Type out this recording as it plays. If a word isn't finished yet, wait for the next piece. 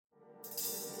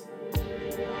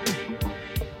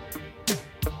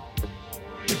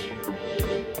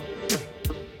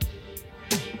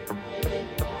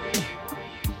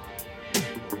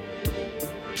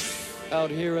Out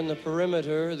here in the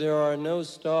perimeter, there are no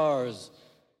stars.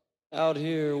 Out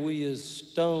here, we is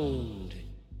stoned,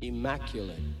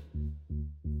 immaculate.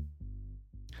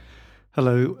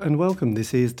 Hello and welcome.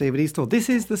 This is David Eastaugh. This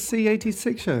is the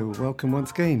C86 Show. Welcome once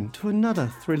again to another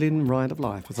thrilling ride of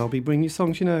life, as I'll be bringing you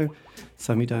songs you know,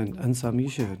 some you don't, and some you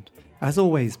should. As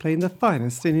always, playing the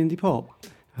finest in indie pop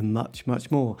and much,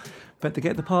 much more. But to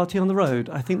get the party on the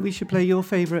road, I think we should play your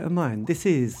favourite and mine. This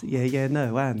is Yeah, Yeah,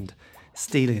 No and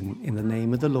Stealing in the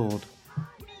Name of the Lord.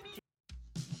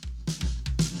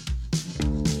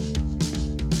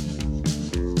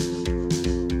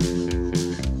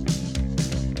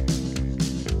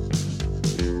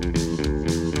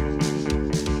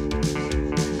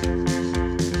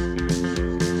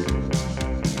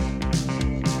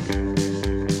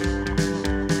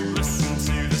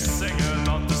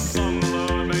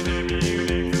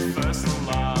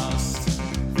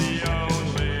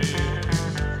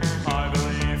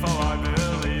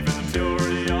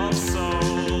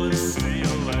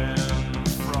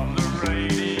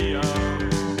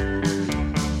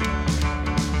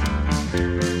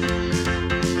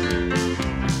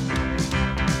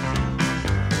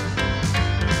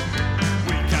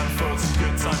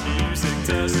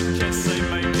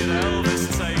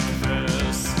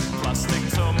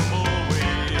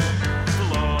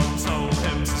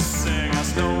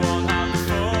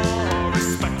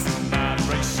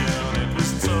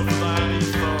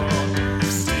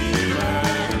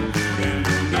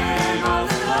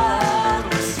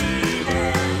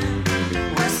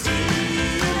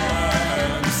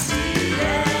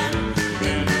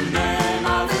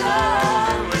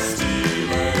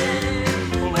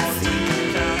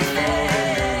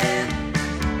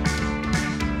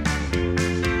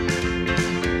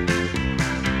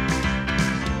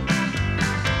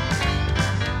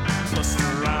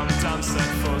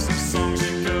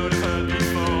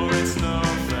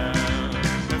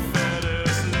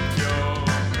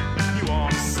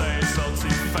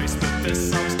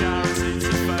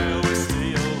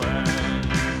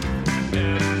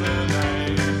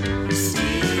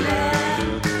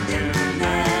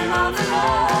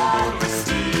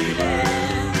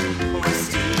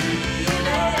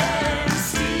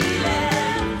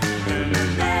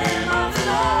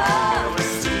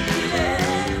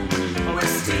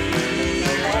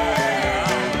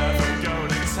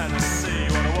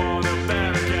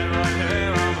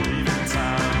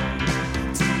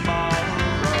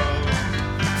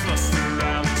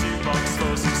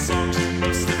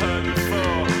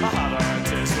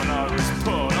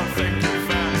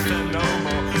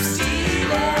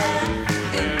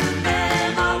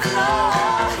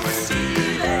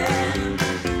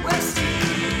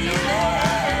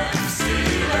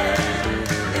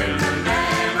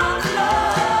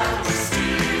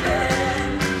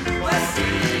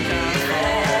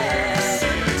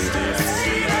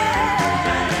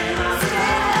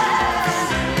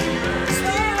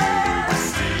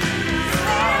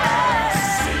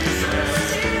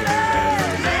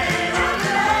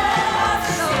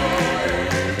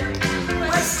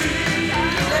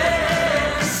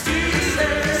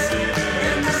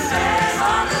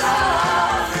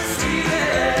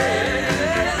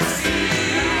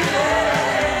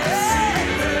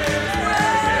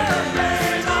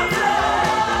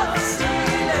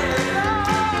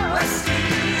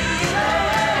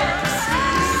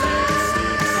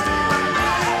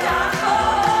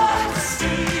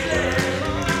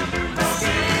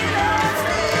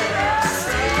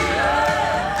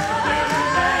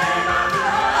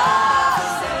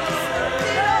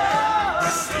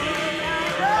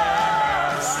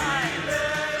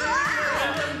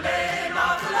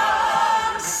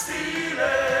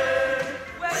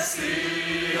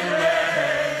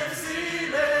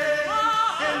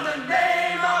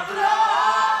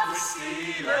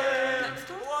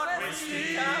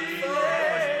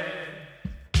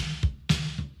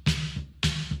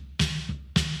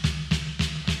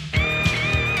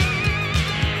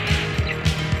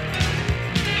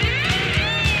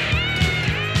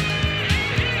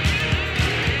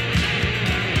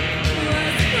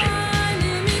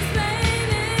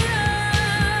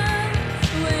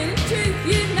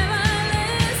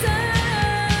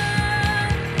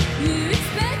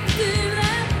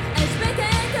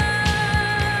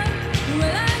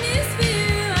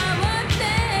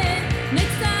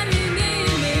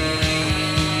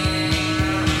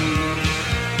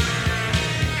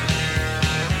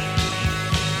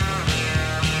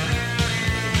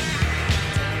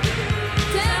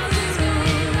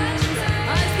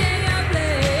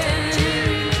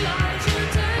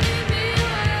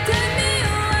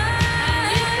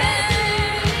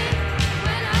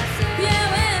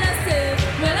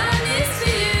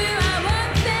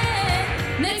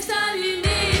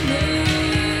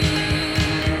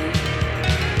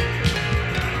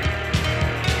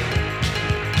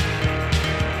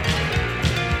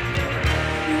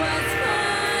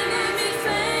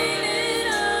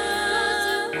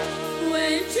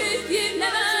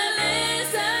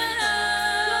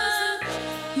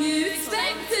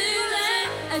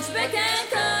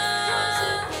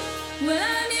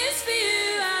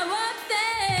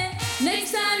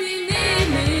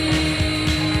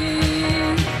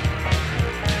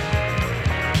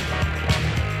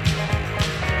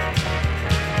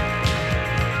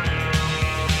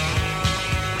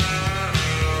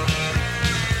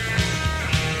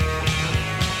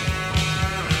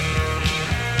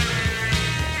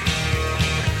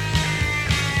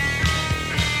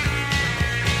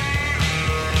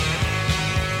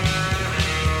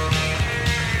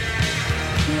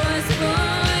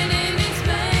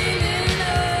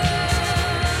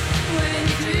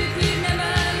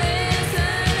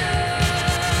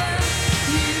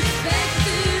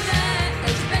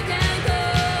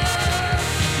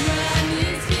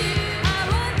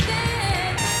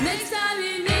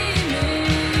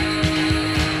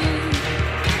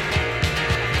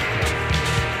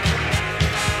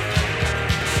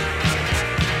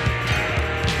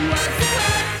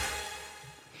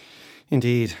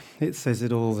 Indeed, it says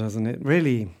it all, doesn't it?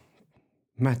 Really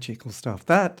magical stuff.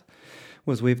 That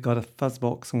was We've Got a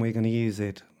Fuzzbox and We're Going to Use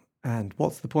It. And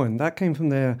what's the point? That came from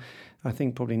their, I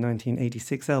think, probably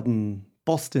 1986 album,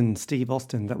 Boston, Steve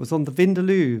Austin. That was on the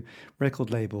Vindaloo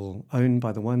record label, owned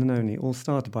by the one and only, all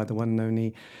started by the one and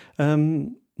only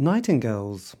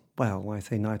Nightingales. Well, when I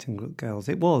say Nightingales,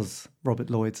 it was Robert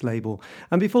Lloyd's label.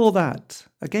 And before that,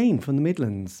 again from the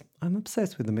Midlands. I'm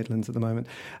obsessed with the Midlands at the moment.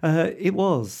 It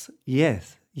was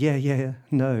Yes, Yeah,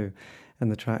 No.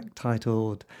 And the track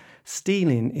titled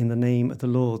Stealing in the Name of the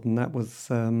Lord. And that was,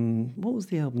 what was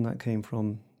the album that came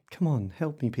from? Come on,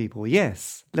 help me, people.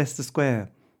 Yes, Leicester Square,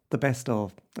 the best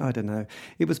of. I don't know.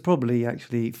 It was probably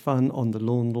actually Fun on the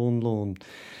Lawn.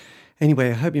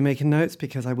 Anyway, I hope you're making notes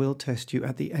because I will test you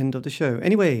at the end of the show.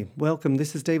 Anyway, welcome.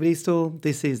 This is David Eastaugh.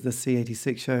 This is the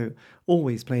C86 show,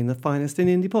 always playing the finest in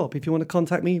indie pop. If you want to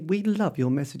contact me, we love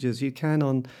your messages. You can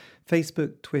on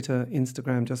Facebook, Twitter,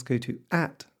 Instagram. Just go to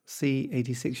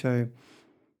 @C86 show.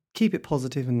 Keep it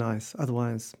positive and nice.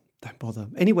 Otherwise, don't bother.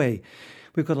 Anyway,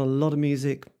 we've got a lot of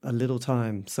music, a little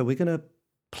time. So we're going to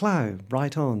plough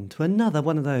right on to another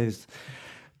one of those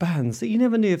bands that you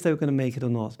never knew if they were going to make it or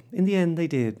not. In the end, they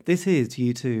did. This is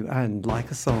U2 and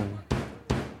Like a Song.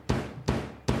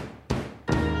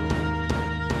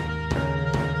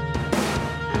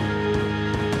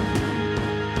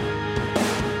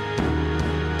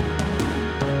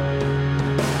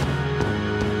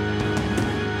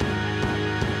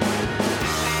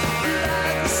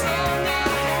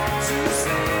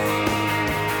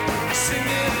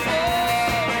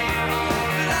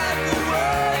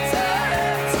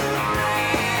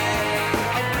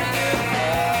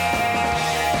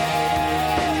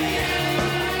 Yeah.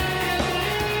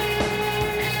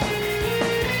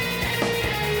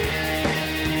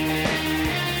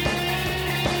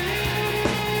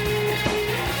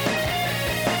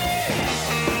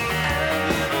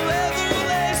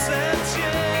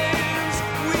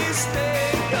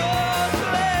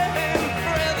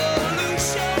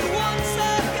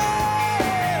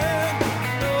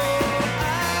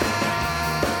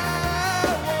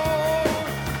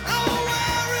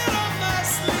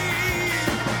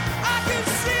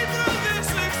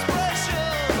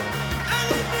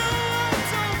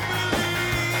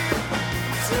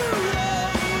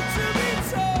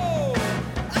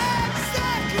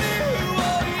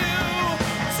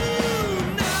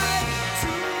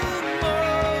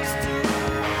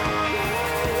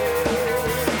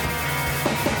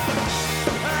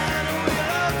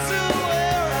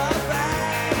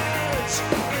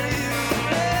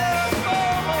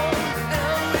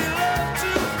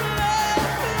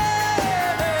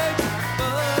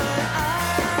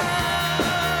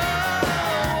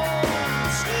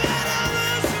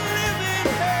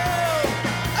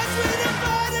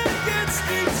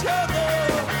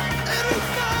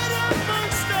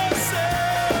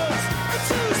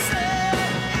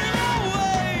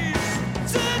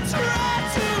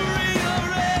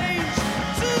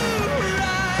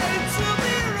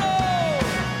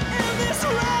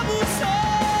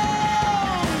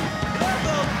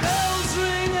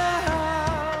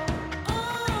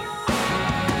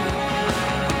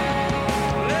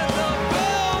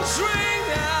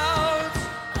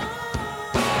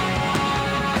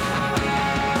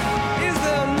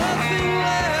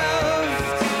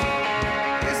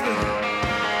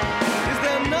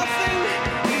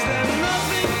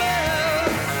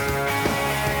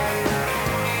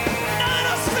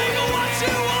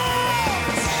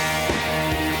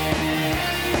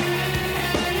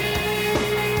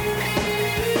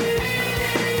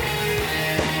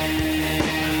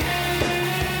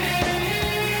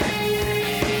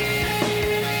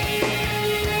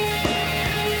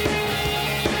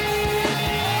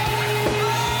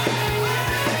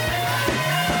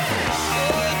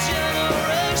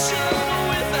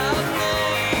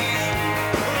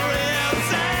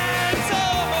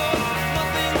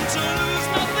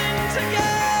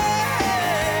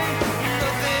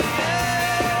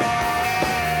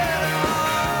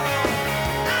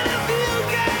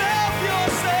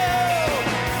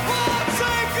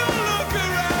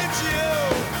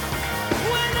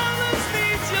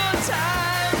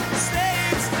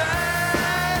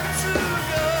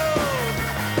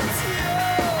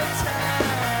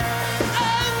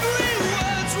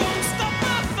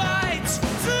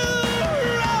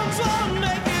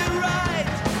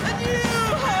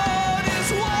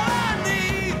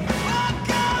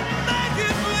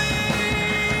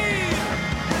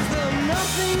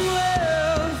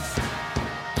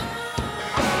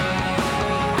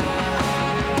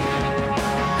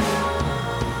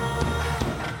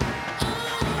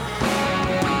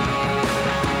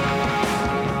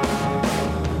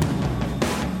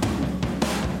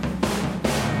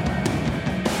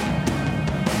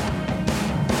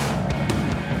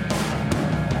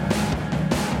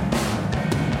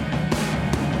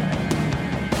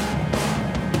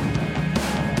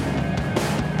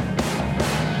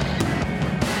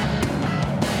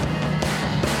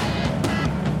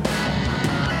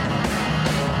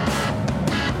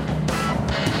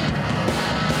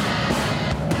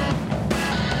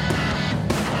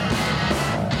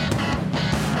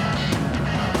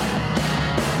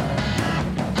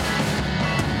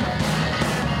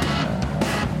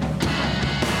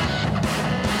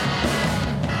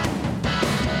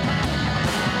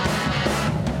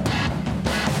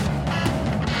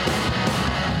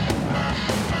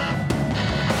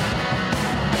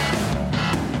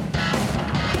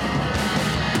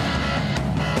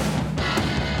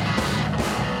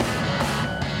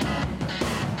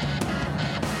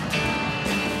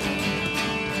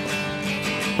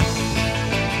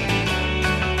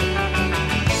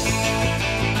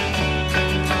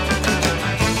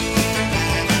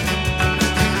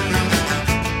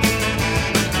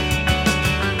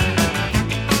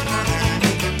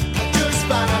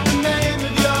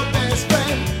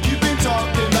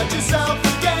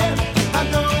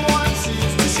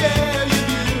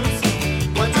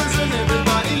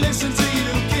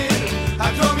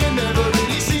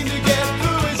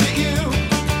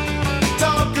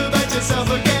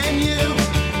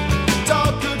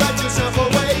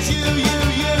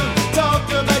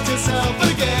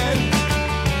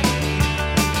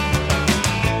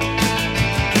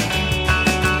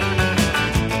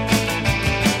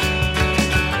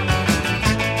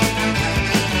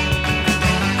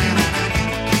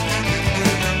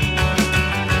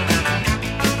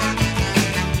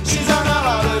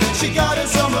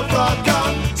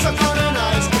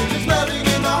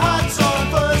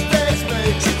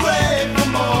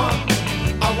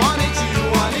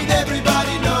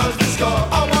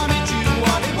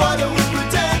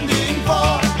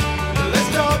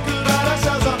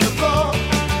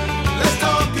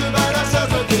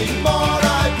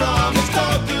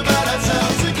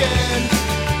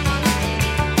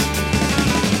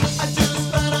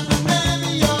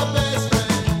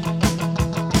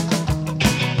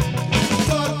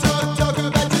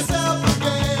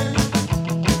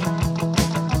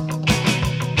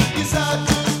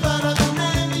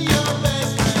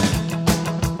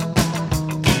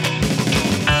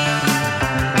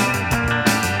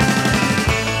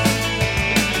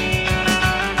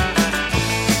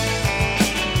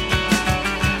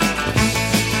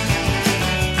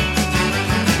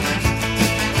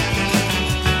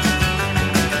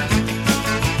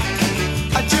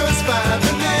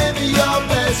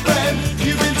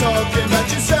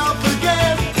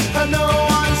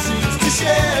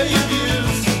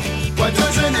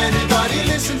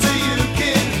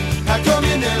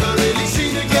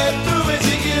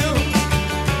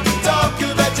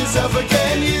 yourself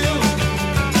again, you.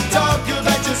 Talk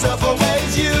about yourself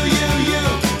always, you.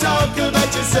 Talk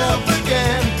about yourself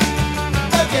again,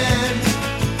 again.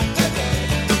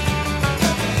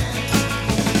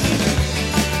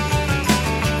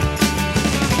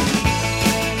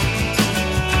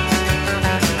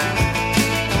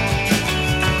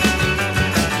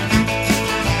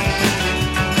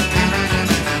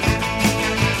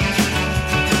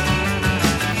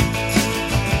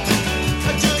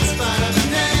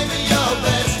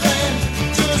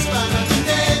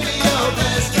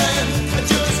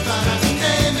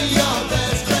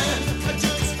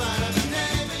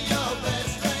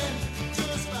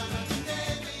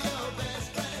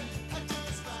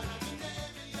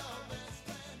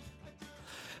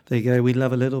 There you go. We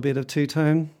love a little bit of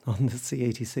two-tone on the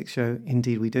C86 show.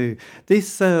 Indeed we do.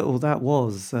 That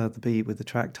was the beat with the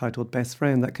track titled Best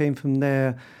Friend. That came from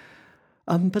their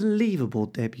unbelievable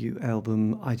debut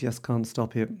album, I Just Can't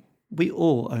Stop It. We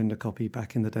all owned a copy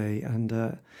back in the day,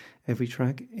 and every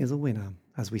track is a winner,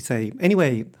 as we say.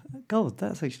 Anyway, God,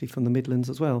 that's actually from the Midlands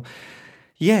as well.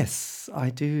 Yes, I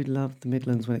do love the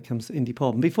Midlands when it comes to indie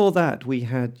pop. And before that, we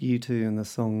had U2 and the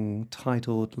song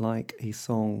titled Like a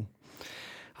Song.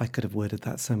 I could have worded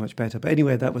that so much better. But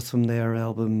anyway, that was from their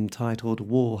album titled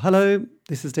War. Hello,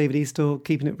 this is David Eastaugh,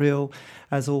 keeping it real,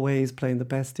 as always, playing the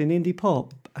best in indie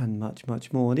pop and much,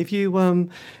 much more. And if you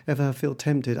ever feel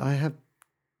tempted, I have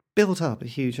built up a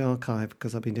huge archive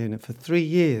because I've been doing it for 3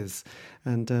 years.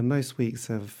 And most weeks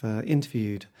I've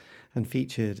interviewed and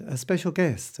featured a special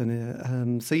guest.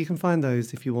 And so you can find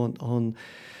those if you want,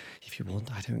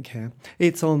 I don't care.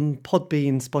 It's on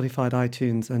Podbean, Spotify,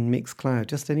 iTunes and Mixcloud.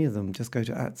 Just any of them. Just go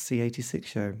to @C86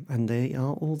 Show and they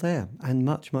are all there and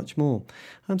much, much more.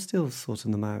 I'm still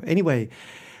sorting them out. Anyway,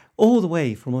 all the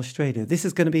way from Australia, this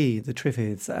is going to be the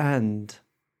Triffids and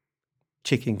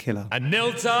Chicken Killer. I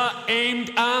knelt, I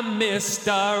aimed, I missed,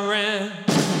 I ran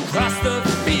across the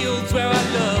fields where our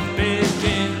love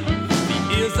began.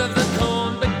 The ears of the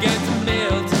corn began to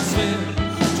melt and swim.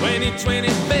 2020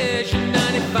 vision,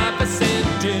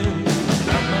 95% dim.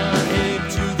 Got my head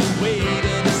to the weight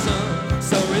of the sun.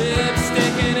 So ribs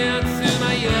sticking out through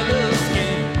my yellow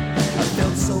skin. I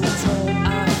felt so tall,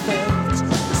 I felt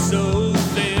so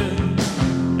thin.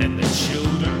 And the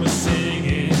children were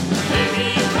singing, here he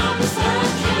comes the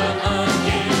killer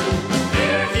again.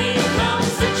 Here he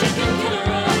comes the chicken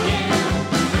killer again.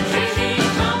 Here he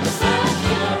comes the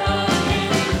killer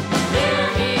again. Here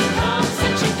he comes the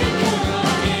chicken killer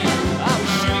again. I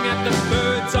was shooting at the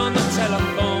birds on the telephone.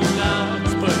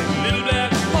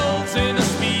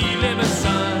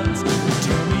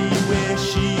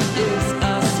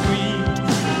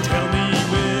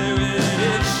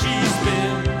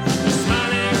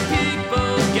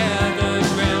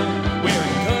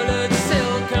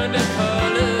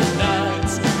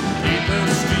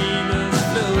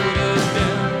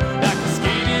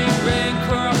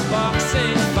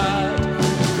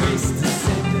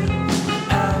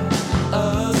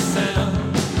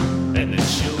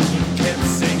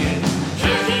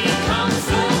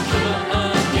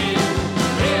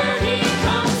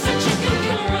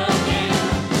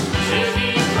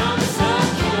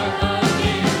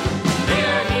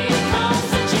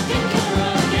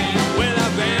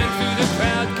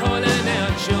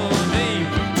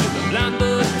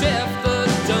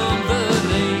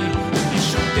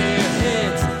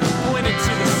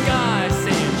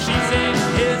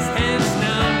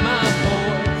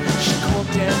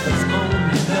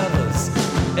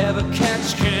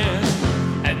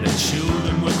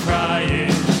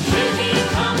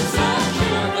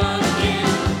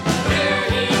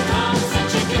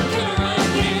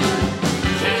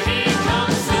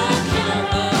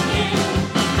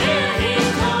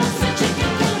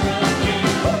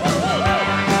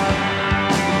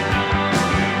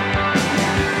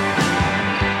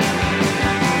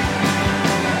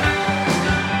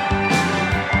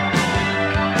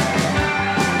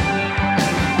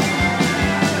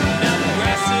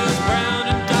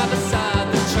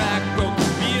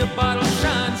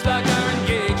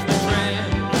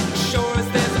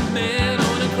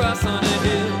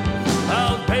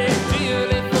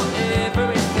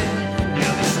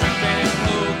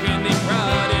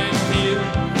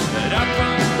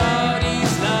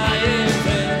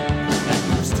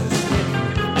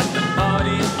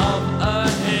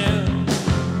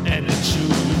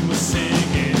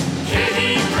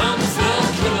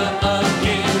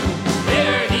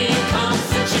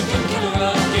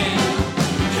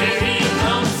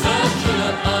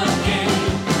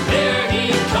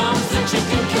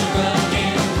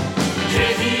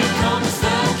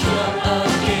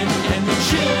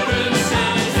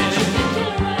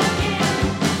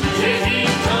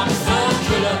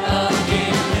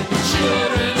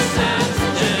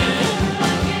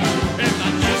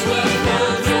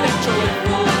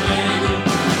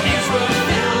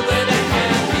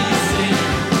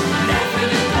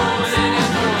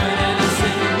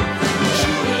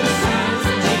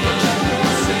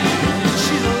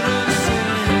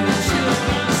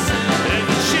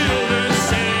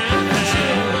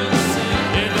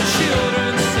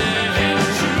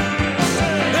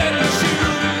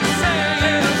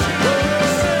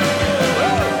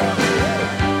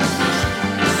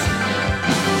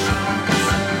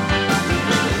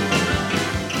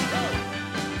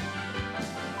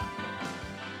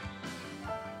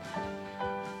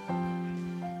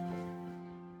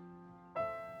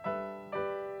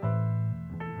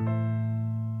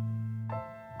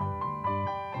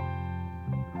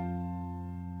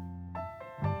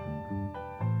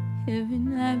 every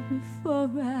night before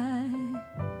I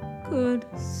go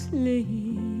to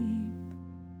sleep.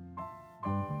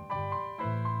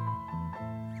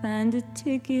 Find a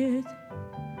ticket,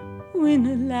 win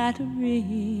a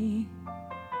lottery.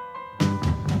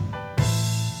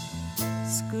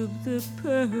 Scoop the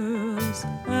pearls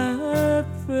up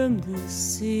from the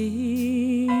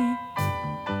sea.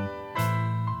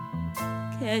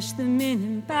 Cash them in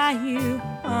and buy you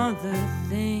all the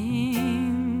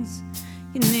things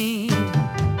you need.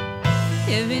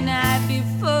 Every night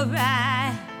before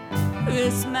I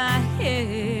rest my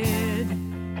head,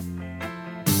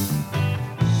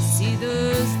 see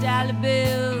those dollar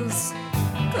bills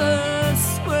go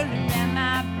swirling in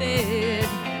my bed.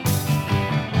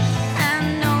 I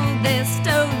know they're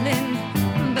stolen,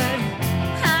 but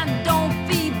I don't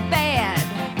feel bad.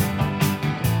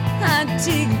 I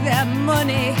take that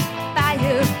money, buy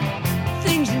you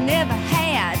things you never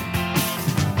had.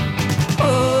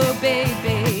 Oh,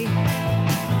 baby,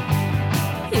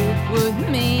 it would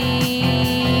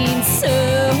mean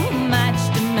so much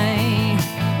to me.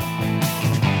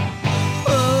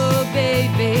 Oh,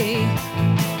 baby,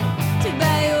 to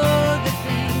buy all the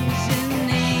things you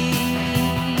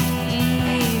need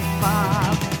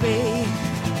for free.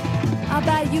 I'll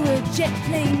buy you a jet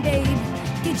plane, babe.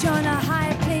 Get you on a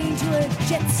high plane to a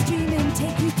jet stream and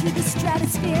take you through the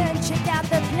stratosphere and check out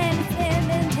the planet then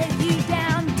and take you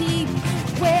down deep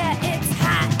where it's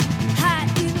hot, hot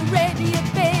in Arabia,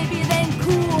 baby, then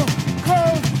cool,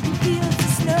 cold in fields of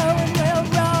snow, and we'll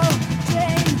roll,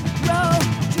 drain, roll,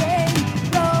 drain,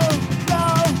 roll,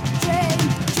 roll, drain,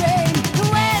 drain.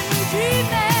 When we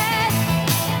dream it,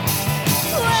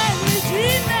 when we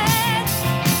dream it,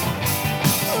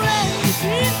 when we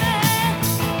dream it.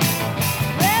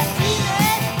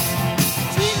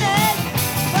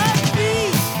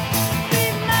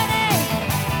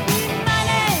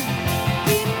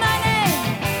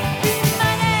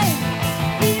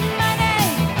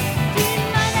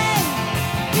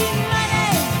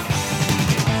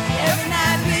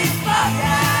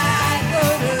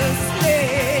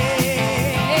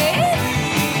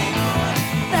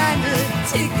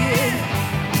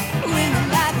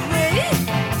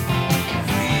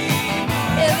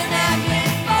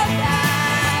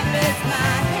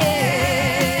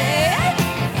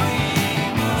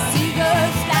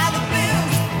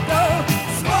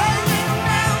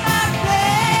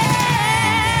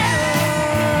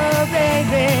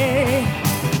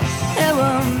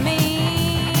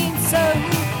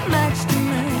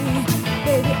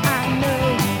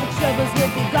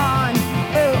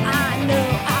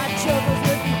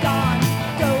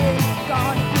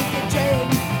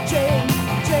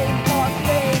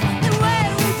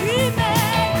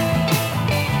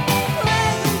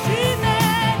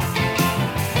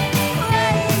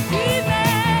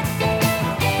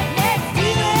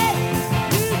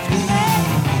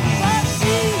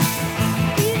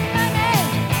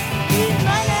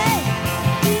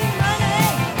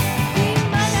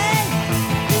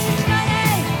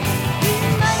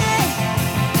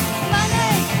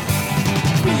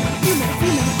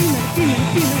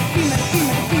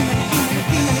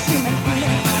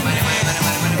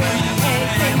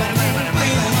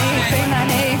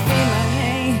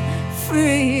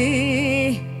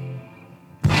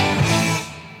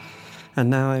 And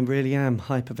now I really am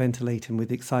hyperventilating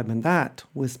with excitement. That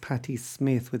was Patti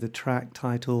Smith with a track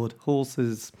titled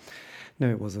Horses.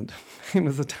 No, it wasn't. It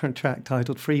was a track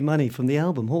titled Free Money from the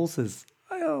album Horses.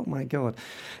 Oh my God.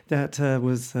 That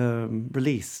was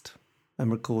released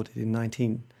and recorded in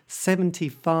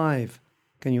 1975.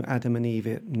 Can you Adam and Eve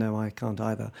it? No, I can't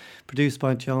either. Produced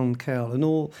by John Cale and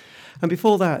all. And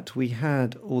before that, we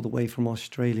had all the way from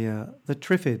Australia, the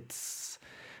Triffids.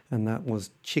 And that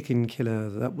was Chicken Killer.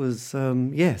 That was,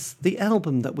 yes, the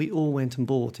album that we all went and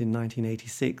bought in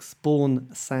 1986, Born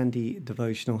Sandy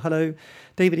Devotional. Hello,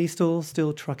 David Eastaugh,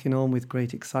 still trucking on with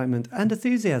great excitement and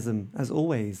enthusiasm, as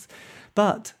always.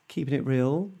 But keeping it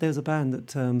real, there's a band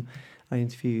that I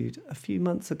interviewed a few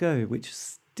months ago, which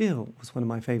still was one of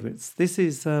my favourites. This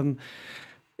is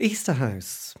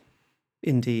Easterhouse.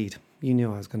 Indeed, you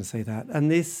knew I was going to say that.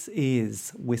 And this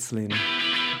is Whistling.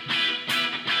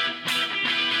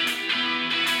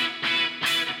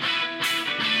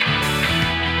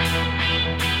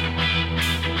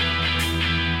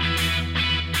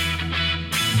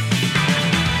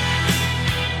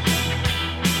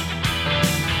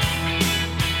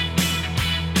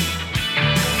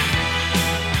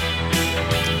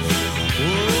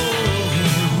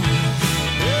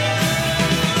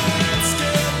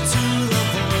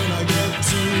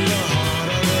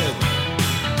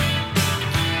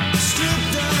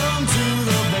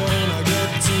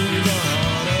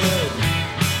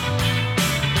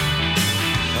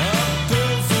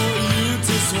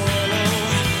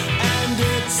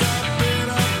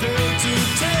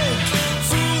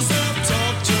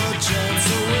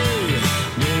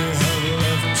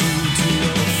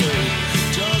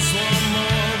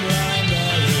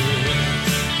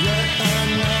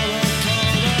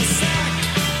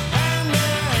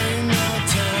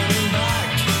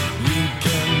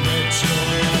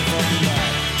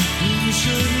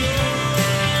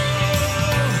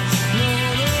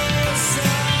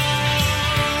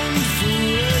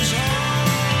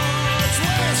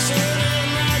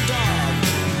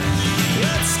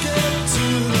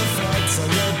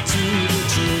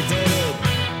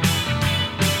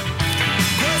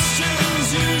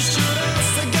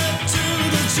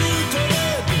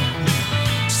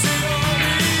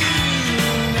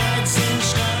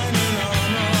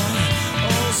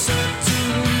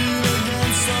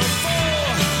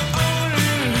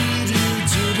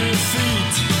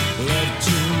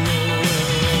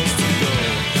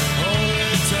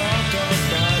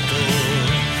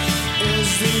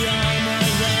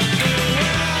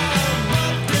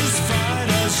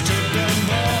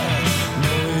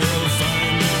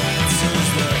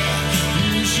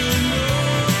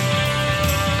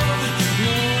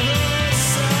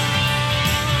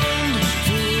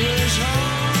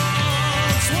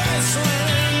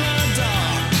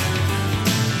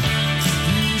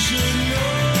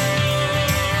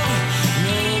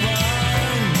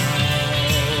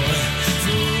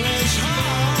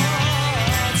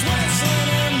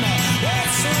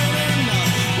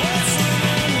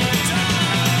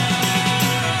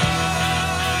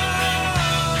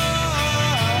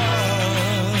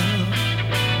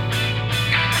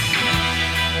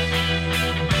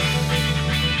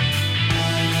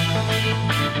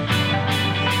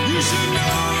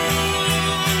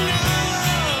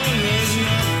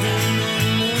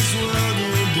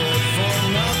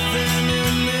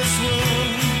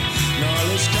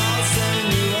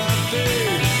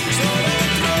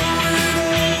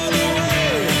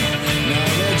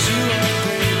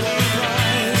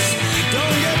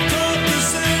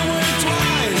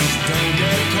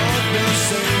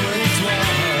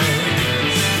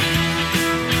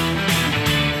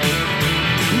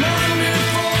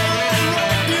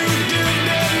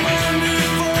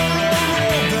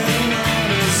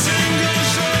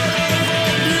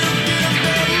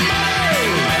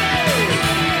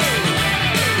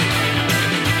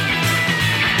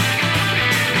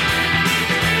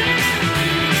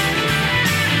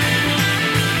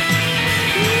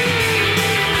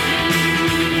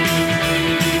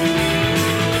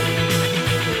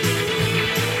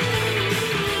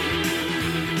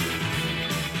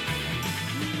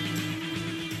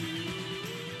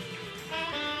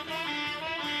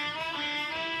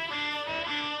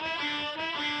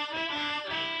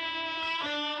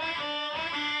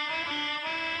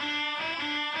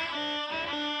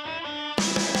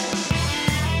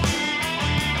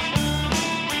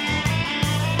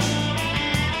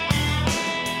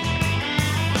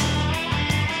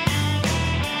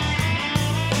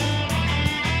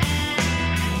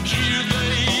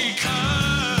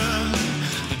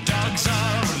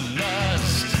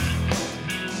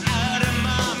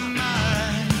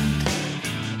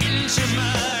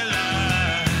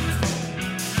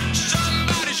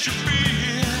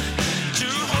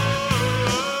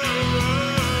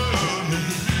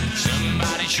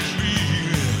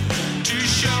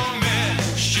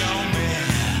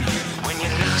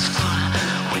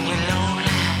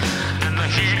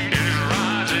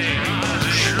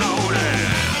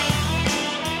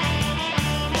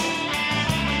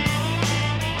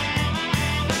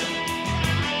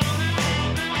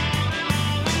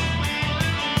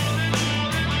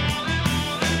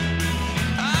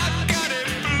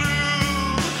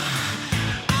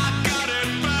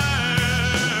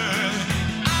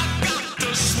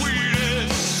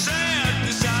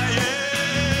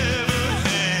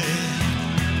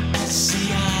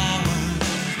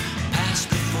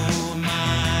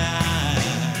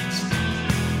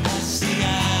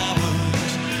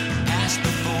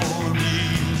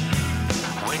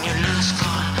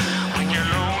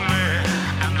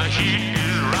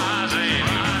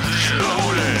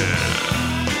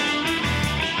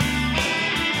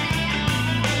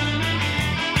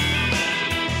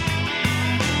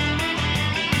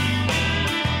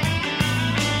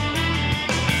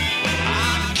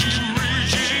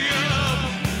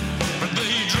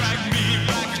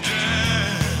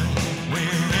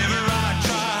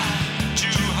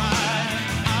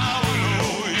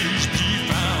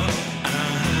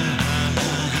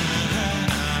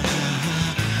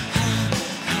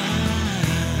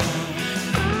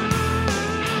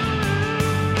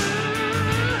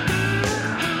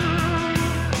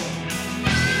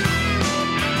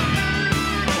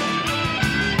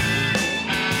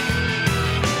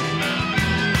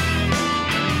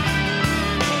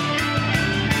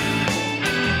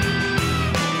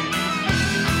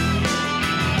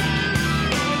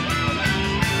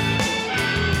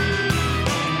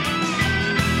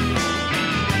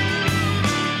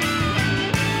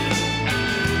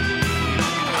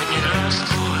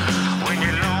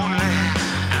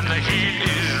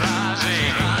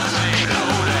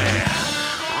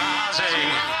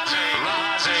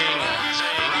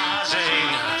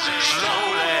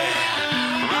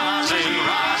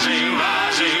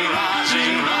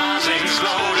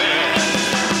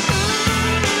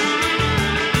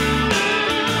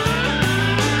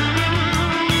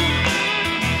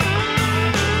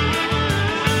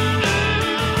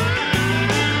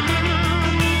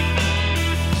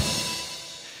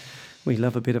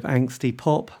 love a bit of angsty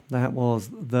pop. That was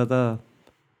The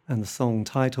and the song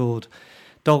titled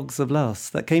Dogs of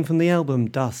Lust. That came from the album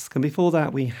Dusk. And before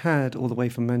that we had, all the way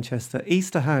from Manchester,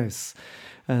 Easterhouse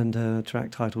and a track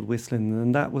titled Whistling.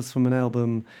 And that was from an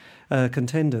album,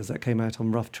 Contenders, that came out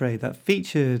on Rough Trade, that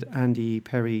featured Andy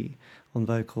Perry on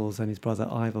vocals and his brother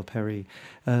Ivor Perry,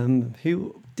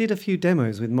 who did a few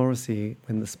demos with Morrissey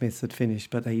when the Smiths had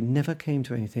finished, but they never came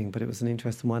to anything. But it was an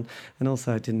interesting one. And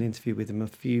also I did an interview with him a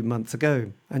few months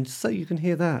ago. And so you can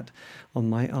hear that on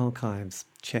my archives.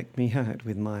 Check me out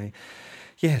with my,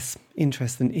 yes,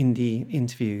 interesting indie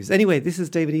interviews. Anyway, this is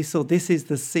David Eastaugh. This is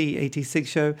the C86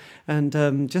 show.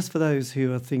 And just for those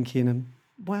who are thinking,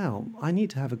 wow, I need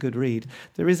to have a good read,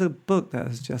 there is a book that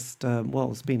has just,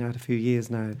 it's been out a few years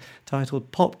now,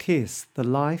 titled Pop Kiss, The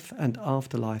Life and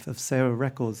Afterlife of Sarah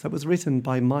Records. That was written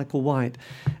by Michael White,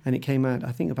 and it came out,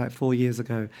 I think, about 4 years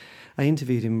ago. I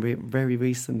interviewed him very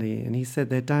recently, and he said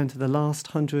they're down to the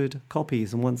last 100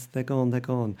 copies, and once they're gone, they're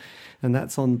gone. And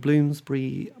that's on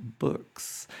Bloomsbury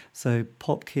Books. So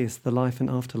Pop Kiss, The Life and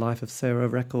Afterlife of Sarah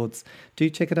Records. Do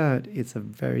check it out. It's a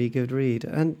very good read.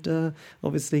 And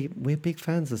obviously, we're big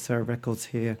fans of Sarah Records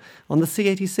here on the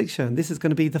C86 show. And this is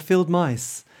going to be The Field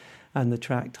Mice and the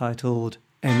track titled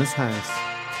Emma's House.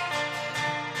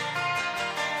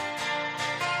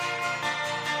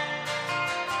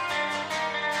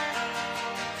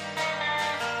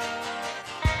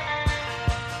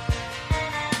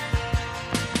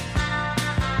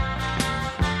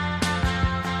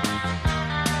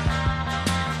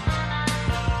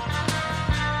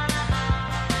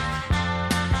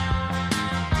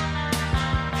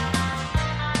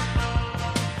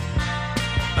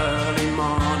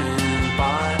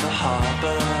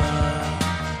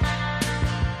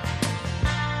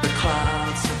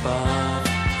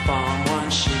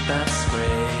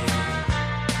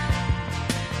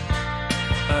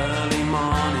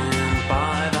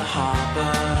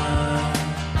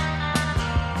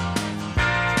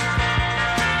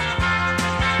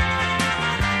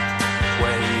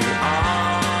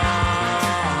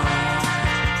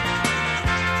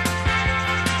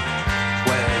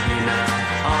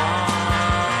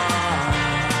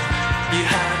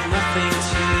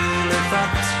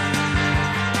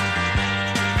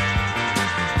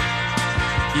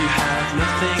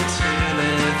 Nothing to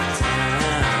live up to.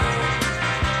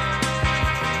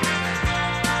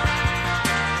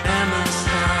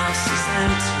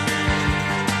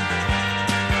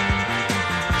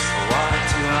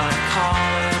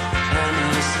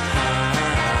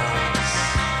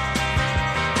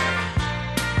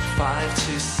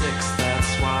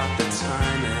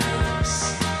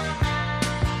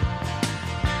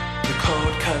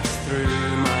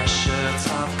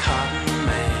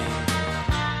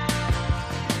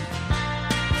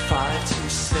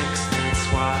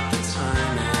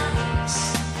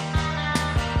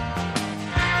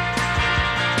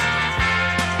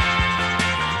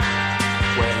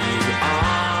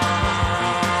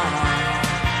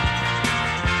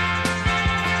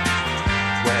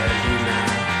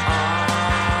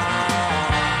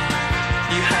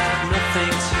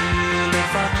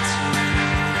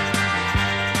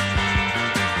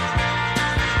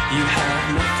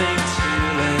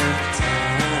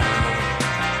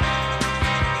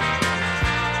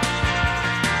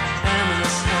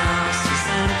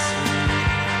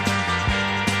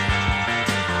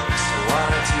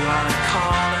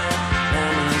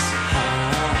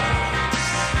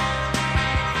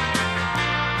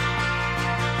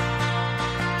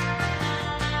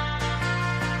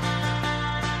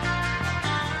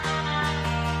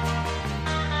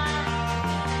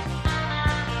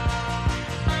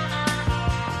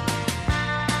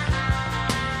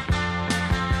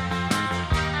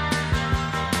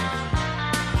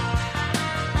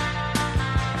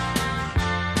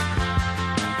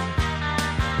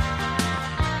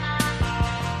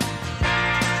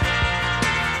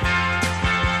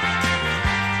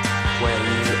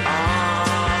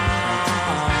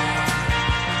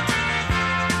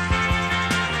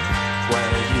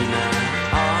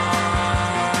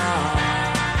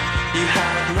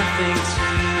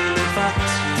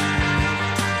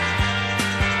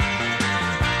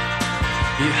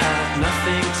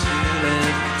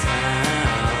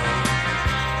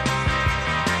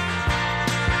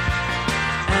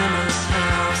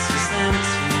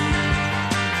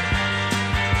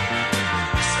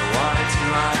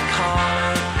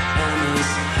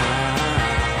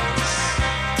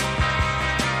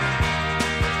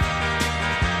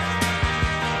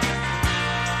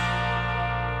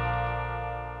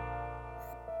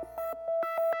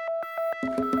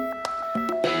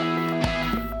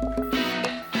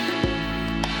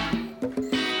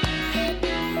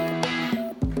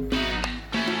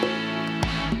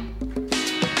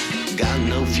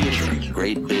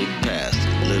 great big past.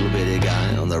 Little bitty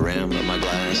guy on the rim of my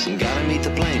glass. And gotta meet the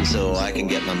plane so I can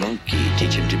get my monkey.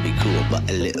 Teach him to be cool but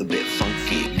a little bit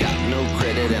funky. Got no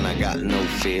credit and I got no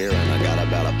fear. And I got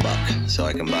about $1 so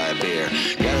I can buy a beer.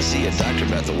 Gotta see a doctor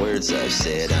about the words I've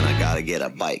said. And I gotta get a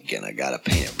bike and I gotta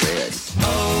paint it red.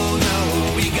 Oh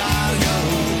no, we gotta go.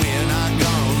 We're not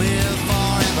gonna live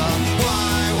forever.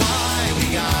 Why, we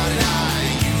gotta die.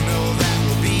 You know that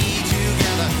we'll be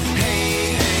together.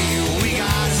 Hey, we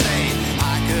gotta say,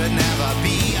 I could never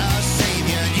be a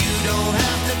savior. You don't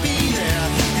have to be there,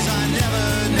 'cause I'm never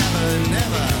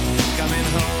coming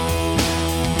home.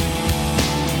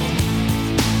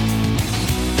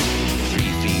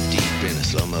 3 feet deep in a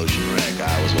slow motion wreck. I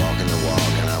was walking the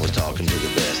walk and I was talking to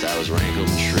the best. I was wrinkled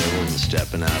and shriveled and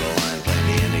stepping out of line, playing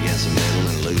the end against the middle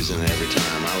and losing every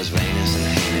time. I was vainous and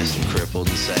heinous and crippled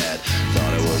and sad.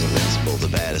 Thought I was invincible, the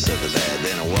baddest of the bad.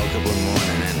 Then I woke up one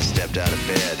morning and I stepped out of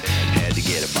bed. Had to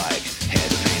get a bike, had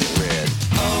to paint it red.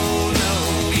 Oh no,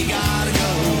 we gotta go.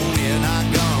 We're not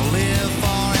gonna live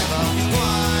forever.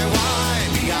 Why,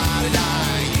 we gotta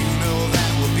die. You know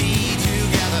that we'll be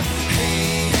together.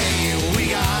 Hey, we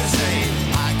gotta say,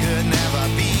 I could never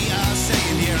be a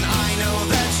savior. And I know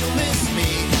that you'll miss me.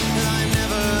 And I'm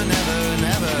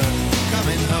never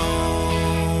coming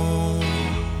home.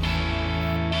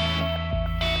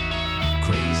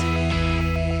 Crazy,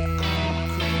 I'm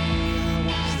crazy. I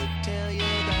want to tell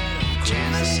you that I'm crazy.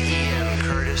 Janice Ian,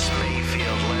 Curtis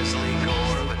Mayfield, Leslie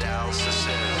Gore, Vidal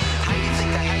Cicero. How you think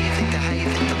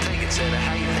they'll take it, said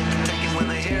how you think they'll take it when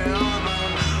they hear it all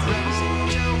about Rebel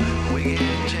Joe,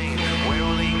 Wicked Jane, where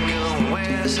will he go,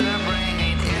 where's her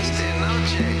brain, esta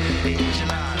noche,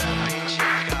 enchilada, pinche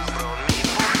cabrón, mi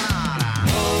fornada.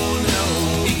 Oh no,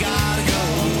 we gotta go.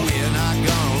 We're not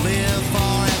gonna live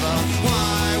forever.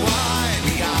 Why,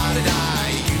 we gotta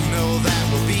die. You know that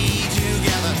we'll be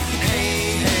together. Hey,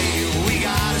 we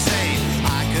gotta say, I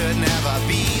could never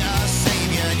be a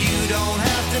savior. You don't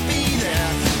have to be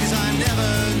there, 'cause I'm never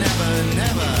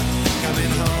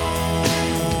coming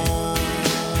home.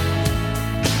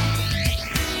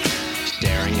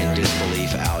 Staring in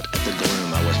disbelief out at the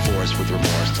gloom, I was forced with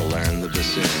remorse to learn the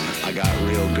bassoon. I got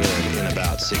real good in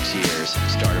about 6 years.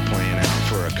 Started playing out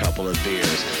for a couple of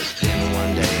beers. Then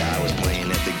one day I was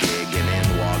playing at the gig and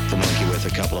in walked the monkey with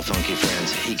a couple of funky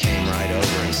friends. He came right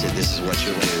over and said, this is what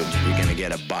you'll do. You're gonna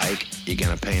get a bike, you're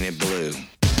gonna paint it blue.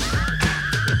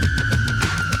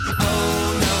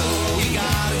 Oh no, we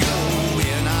gotta go.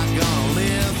 We're not gonna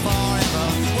live forever.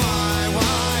 Why,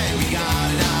 we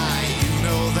gotta die. You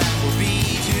know that we'll be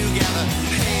together.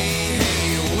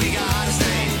 Hey, we gotta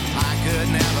say, I could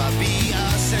never be a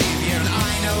savior. And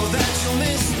I know that you'll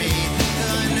miss me. And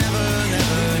I'm never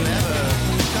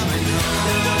coming home.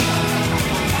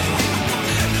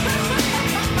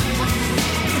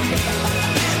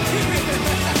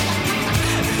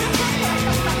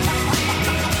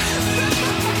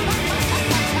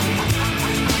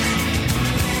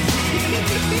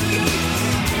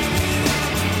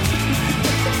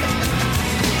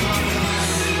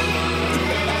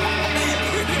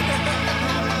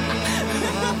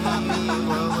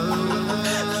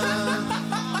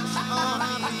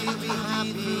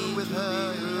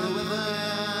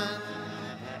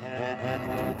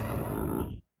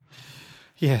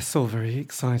 Yes, all very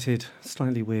excited,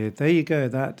 slightly weird. There you go.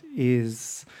 That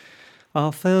is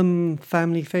our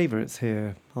family favourites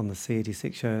here on the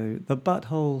C86 show. The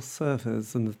Butthole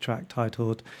Surfers and the track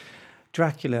titled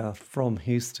Dracula from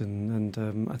Houston. And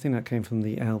I think that came from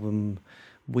the album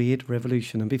Weird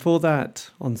Revolution. And before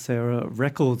that, on Sarah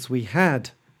Records, we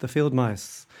had The Field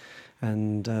Mice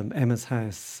and Emma's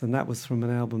House. And that was from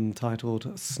an album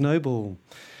titled Snowball.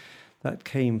 That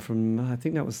came from, I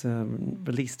think that was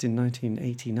released in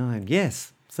 1989.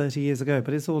 Yes, 30 years ago,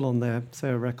 but it's all on there,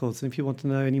 Sarah Records. And if you want to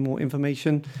know any more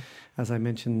information, as I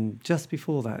mentioned just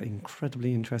before that,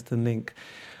 incredibly interesting link,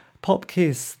 Pop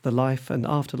Kiss, The Life and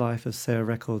Afterlife of Sarah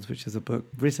Records, which is a book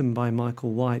written by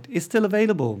Michael White, is still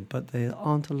available, but there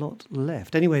aren't a lot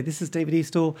left. Anyway, this is David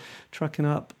Eastaugh, trucking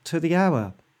up to the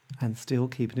hour and still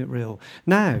keeping it real.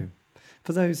 Now,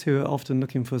 for those who are often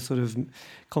looking for sort of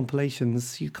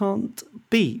compilations, you can't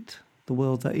beat the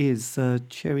world that is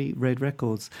Cherry Red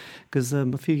Records, because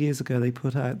a few years ago they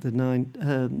put out the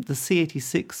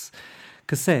C86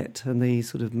 cassette, and they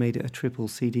sort of made it a triple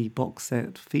CD box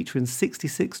set featuring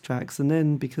 66 tracks. And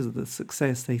then because of the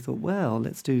success, they thought, well,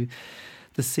 let's do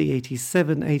the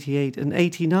C87, 88 and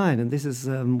 89. And this is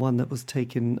one that was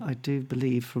taken, I do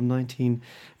believe, from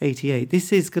 1988.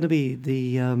 This is going to be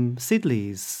the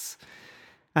Sidleys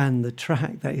and the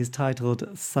track that is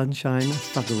titled Sunshine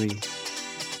Thuggery.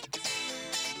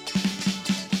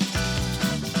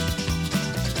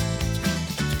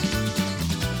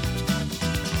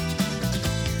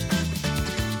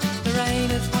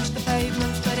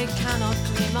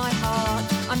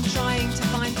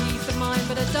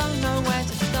 don't know where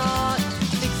to start.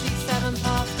 67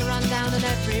 paths to run down and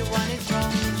everyone is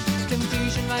wrong.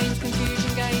 Confusion reigns,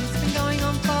 confusion gains, been going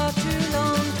on far too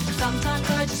long. Sometimes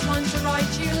I just want to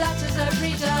write you letters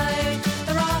every day.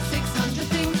 There are 600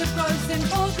 things of gross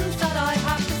importance that I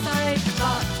have to say,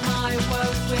 but my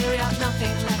world's weary, I've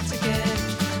nothing left to give.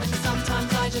 And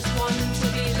sometimes I just want to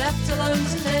be left alone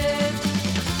to live.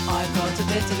 I've got a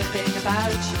bit of a thing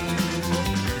about you.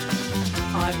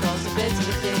 I've got a bit of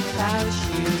a thing about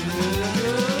you.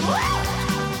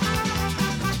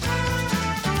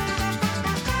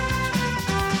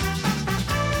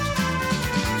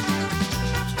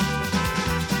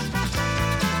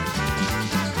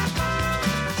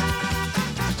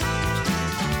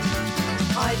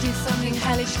 I did something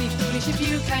hellishly foolish if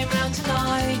you came round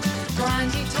tonight.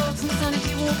 Brandy talks and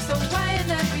sanity walks away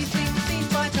and everything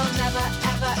seems like I'll never,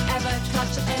 ever, ever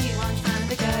clutch at anyone's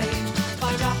hand again. If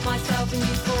I wrap myself in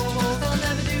these four walls, I'll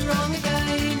never do wrong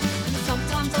again. And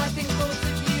sometimes I think thoughts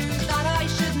of you that I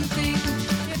shouldn't think.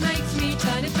 It makes me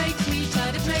turn, it makes me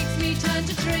turn, it makes me turn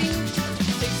to drink.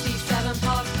 67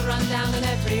 paths to run down and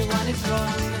everyone is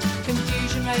wrong.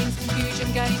 Confusion reigns, confusion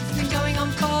gains, it's been going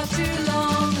on far too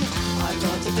long. I've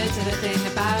got a bit of a thing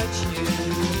about you.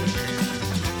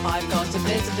 I've got a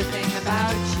bit of a thing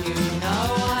about you. No,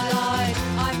 I lied.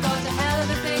 I've got a hell of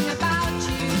a thing about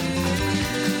you.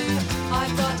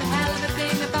 I've got a hell of a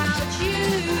thing about you.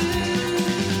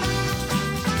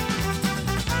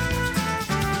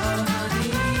 Oh,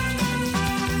 honey.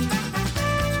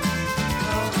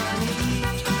 Oh, honey. Oh,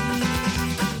 honey.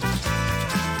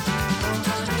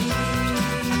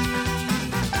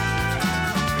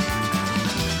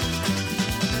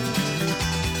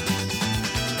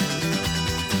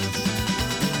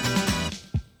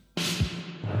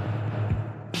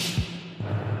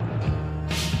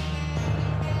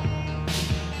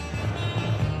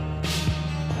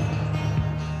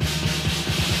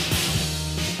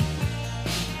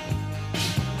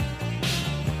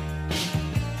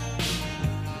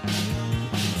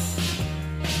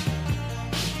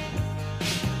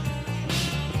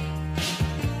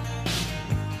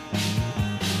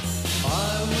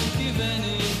 I would give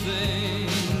anything,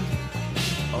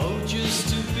 oh, just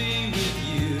to be with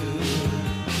you.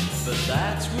 But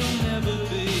that will never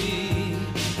be,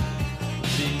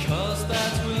 because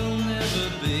that will never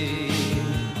be.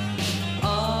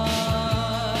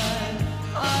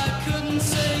 I couldn't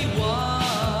say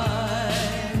why.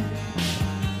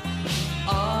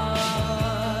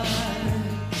 I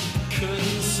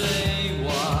couldn't say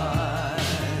why.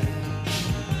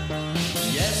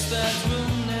 Yes, that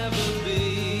will never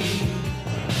be,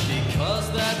 because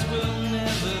that will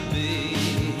never be.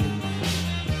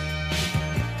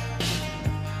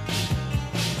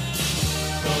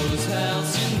 Those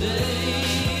halcyon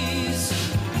days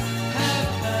have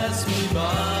passed me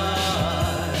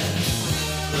by.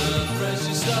 The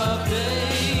freshest of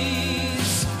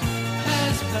days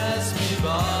has passed me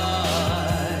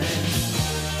by.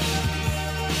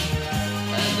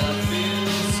 And I feel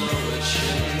so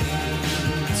ashamed.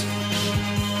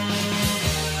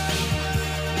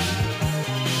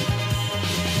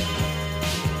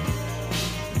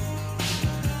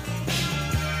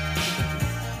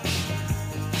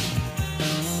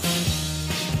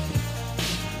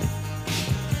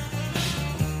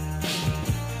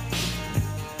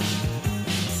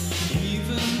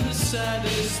 Even the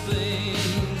saddest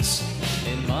things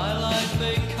in my life,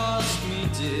 they cost me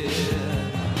dear.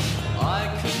 I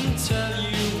couldn't tell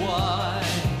you why,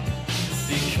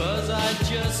 because I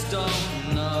just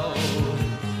don't know.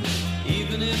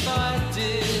 Even if I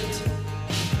did,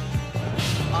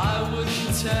 I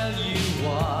wouldn't tell you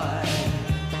why.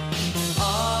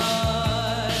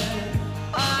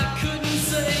 I couldn't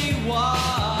say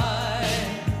why.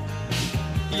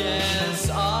 Yes,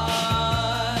 I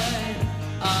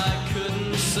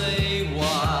couldn't say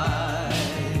why.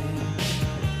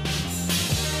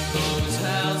 Those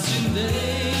halcyon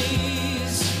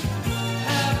days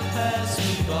have passed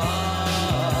me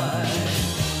by.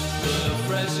 The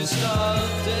freshest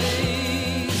of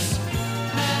days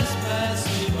has passed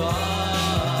me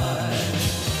by.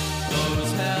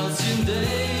 Those halcyon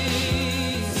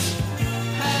days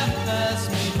have passed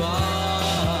me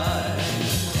by.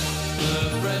 The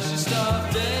freshest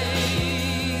of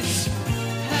days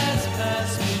has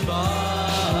passed me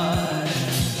by.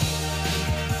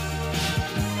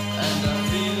 And I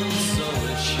feel so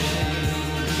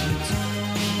ashamed.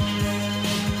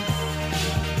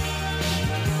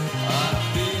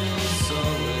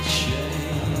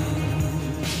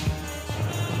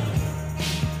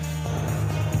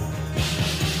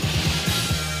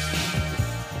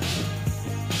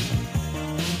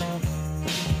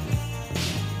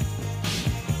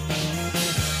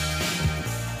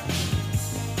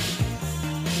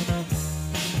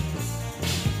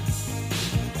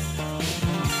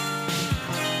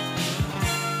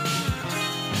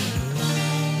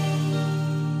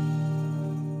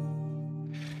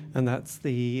 And that's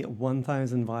the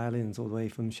 1000 Violins all the way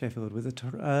from Sheffield with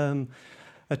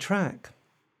a track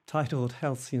titled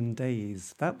Halcyon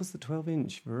Days. That was the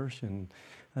 12-inch version.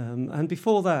 And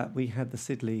before that, we had the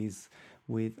Sidleys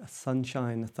with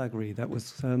Sunshine Thuggery. That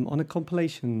was on a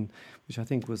compilation, which I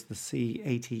think was the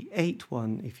C88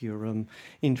 one, if you're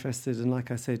interested. And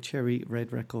like I said, Cherry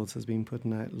Red Records has been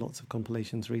putting out lots of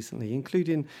compilations recently,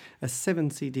 including a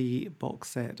 7-CD box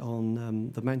set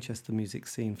on the Manchester music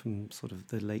scene from sort of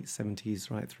the late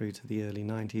 70s right through to the early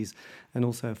 90s, and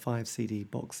also a 5-CD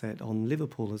box set on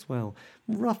Liverpool as well,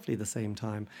 roughly the same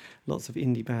time. Lots of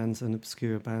indie bands and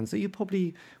obscure bands that you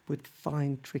probably would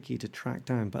find tricky to track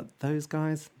down, but those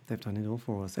guys, they've done it all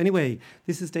for us. Anyway,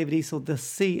 this is David Eastaugh, the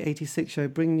C86 show,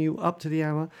 bringing you up to the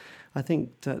hour. I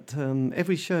think that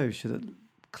every show should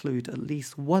include at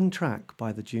least one track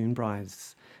by the June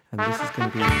Brides, and this is going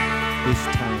to be This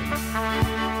Time.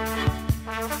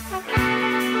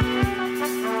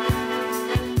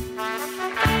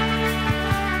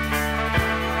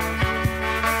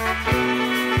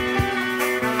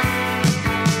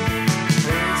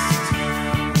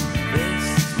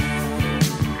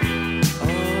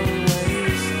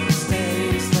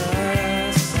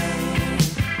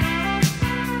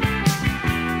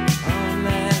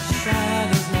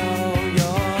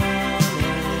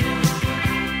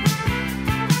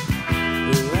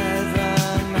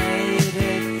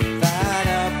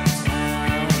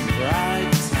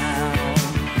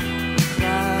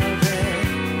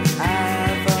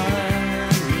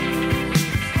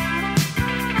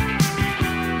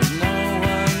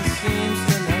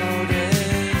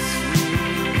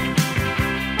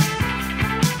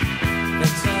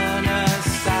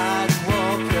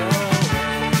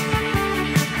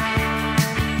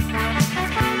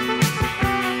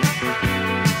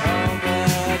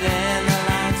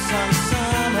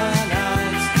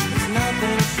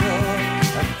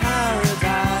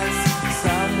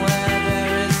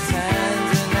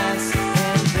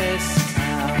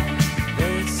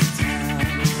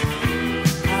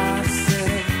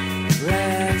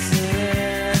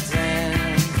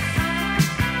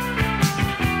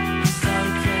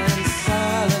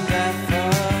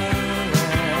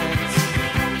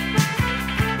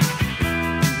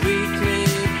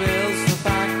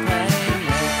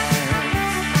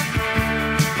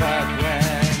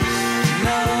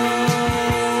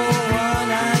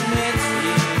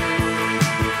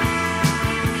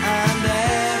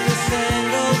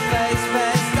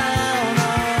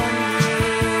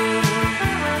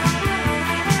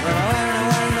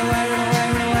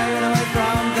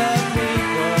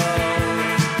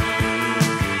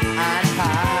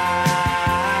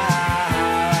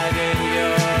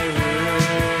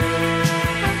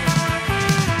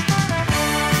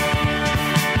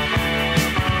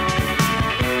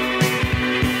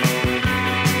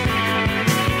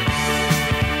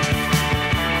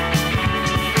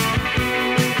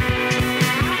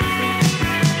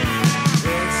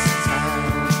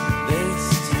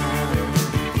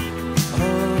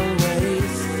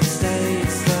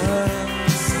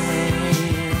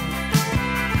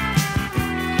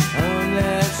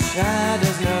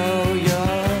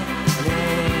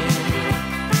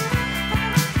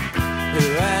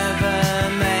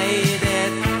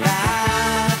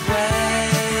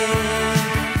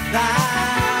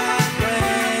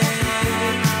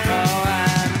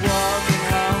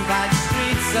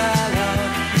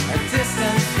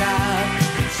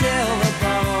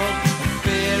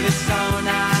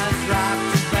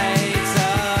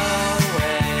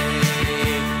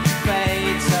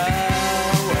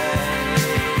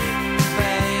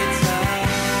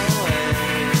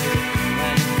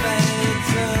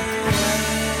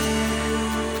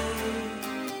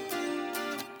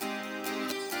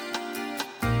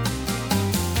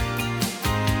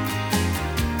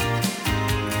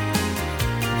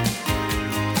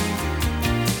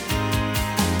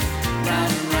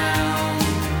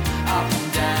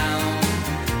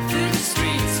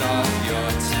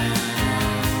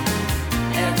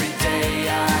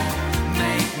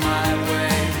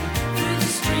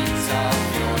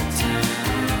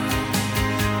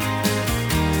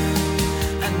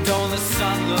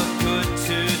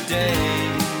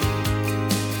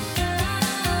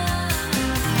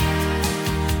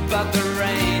 but the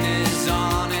rain is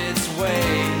on its way.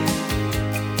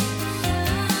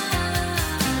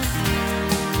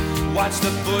 Watch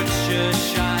the butcher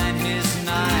shine his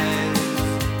knife,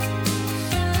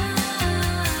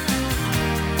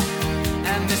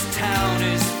 and this town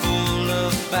is full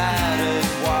of battered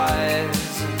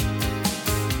wives.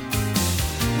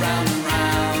 Round and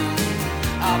round,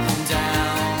 up and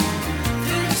down,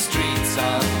 through the streets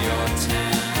of your town.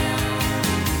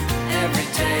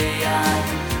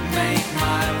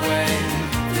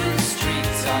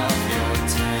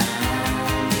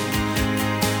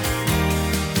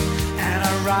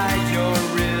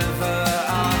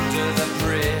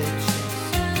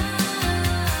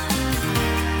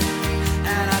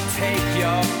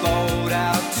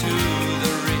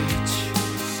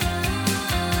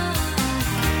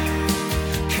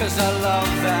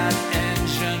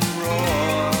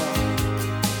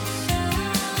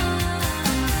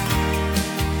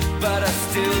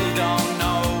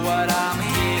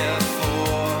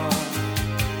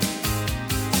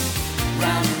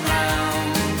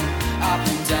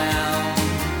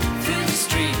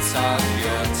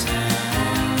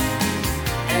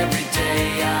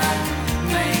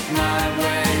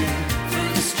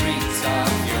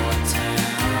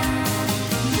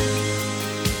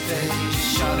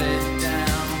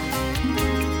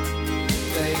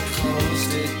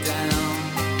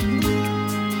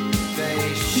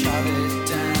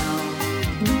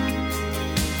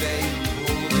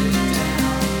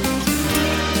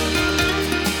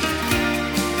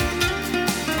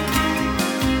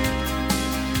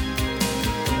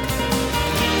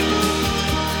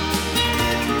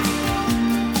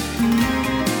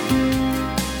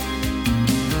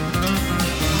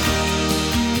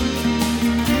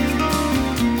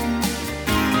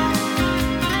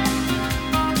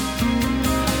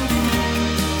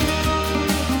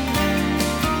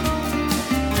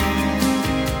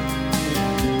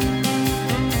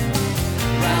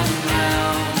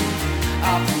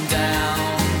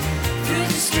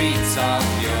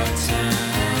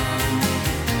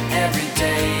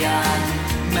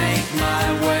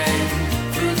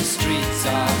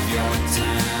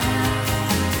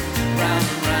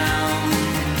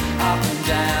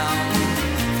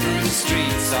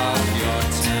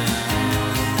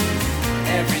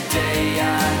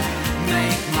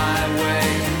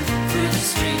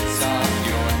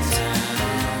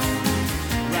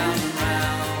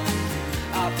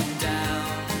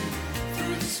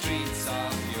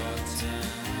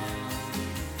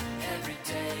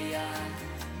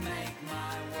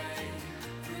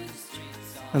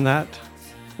 And that,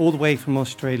 all the way from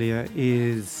Australia,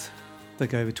 is the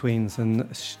Go-Betweens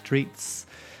and Streets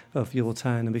of Your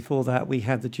Town. And before that, we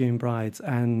had the June Brides.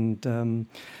 And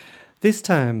this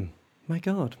time, my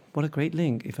God, what a great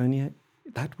link. If only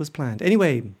that was planned.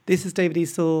 Anyway, this is David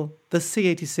Eastaugh, the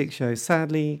C86 show,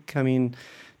 sadly coming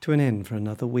to an end for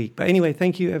another week. But anyway,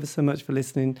 thank you ever so much for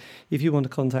listening. If you want to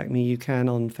contact me, you can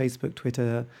on Facebook,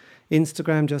 Twitter,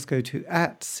 Instagram. Just go to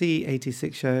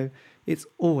 @C86 show. It's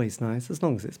always nice, as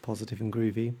long as it's positive and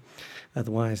groovy.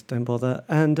 Otherwise, don't bother.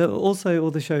 And also, all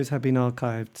the shows have been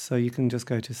archived, so you can just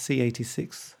go to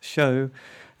C86 show,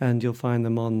 and you'll find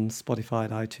them on Spotify,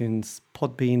 iTunes,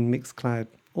 Podbean, Mixcloud,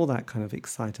 all that kind of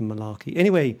exciting malarkey.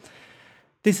 Anyway,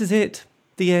 this is it,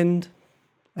 the end.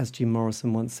 As Jim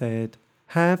Morrison once said,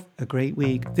 have a great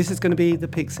week. This is going to be the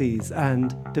Pixies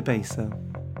and Debaser.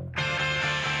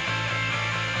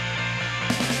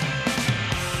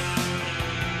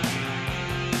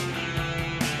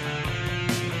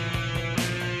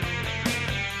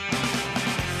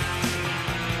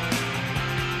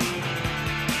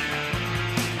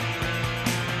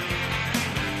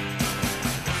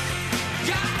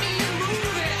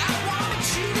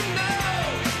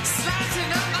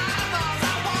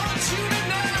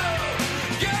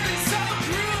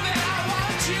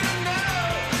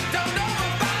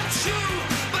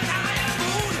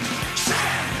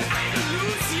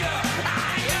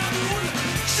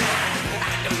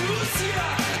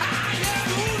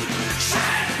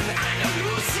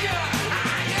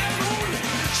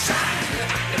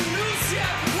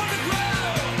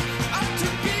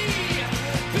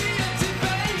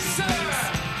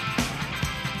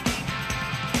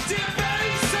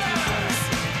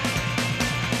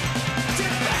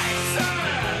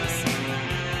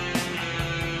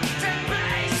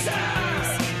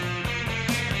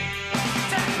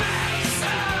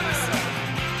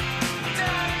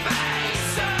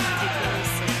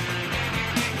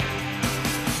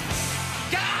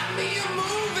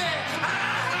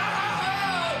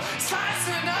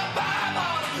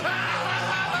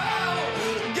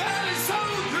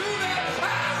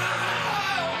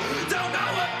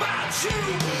 You,